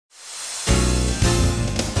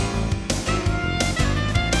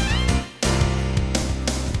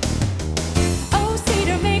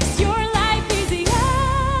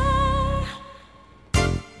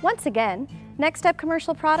Once again, Next Step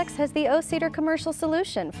Commercial Products has the O-Cedar commercial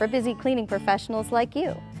solution for busy cleaning professionals like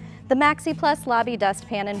you, the MaxiPlus Lobby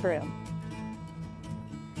Dustpan and Broom.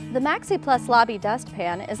 The MaxiPlus Lobby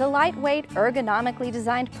Dustpan is a lightweight, ergonomically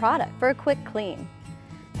designed product for a quick clean.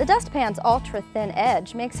 The dustpan's ultra-thin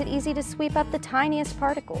edge makes it easy to sweep up the tiniest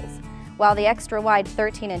particles, while the extra-wide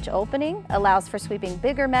 13-inch opening allows for sweeping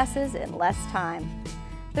bigger messes in less time.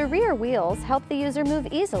 The rear wheels help the user move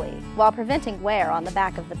easily while preventing wear on the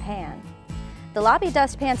back of the pan. The Lobby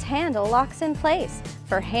Dustpan's handle locks in place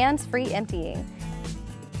for hands-free emptying,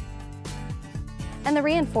 and the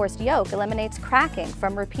reinforced yoke eliminates cracking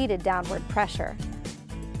from repeated downward pressure.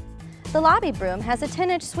 The Lobby Broom has a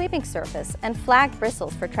 10-inch sweeping surface and flagged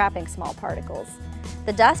bristles for trapping small particles.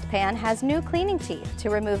 The dustpan has new cleaning teeth to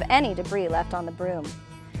remove any debris left on the broom.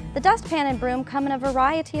 The dustpan and broom come in a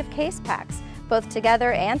variety of case packs, both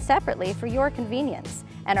together and separately for your convenience,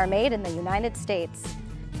 and are made in the United States.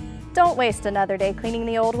 Don't waste another day cleaning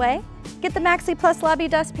the old way. Get the MaxiPlus Lobby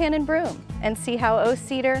Dustpan and Broom and see how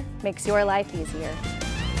O-Cedar makes your life easier.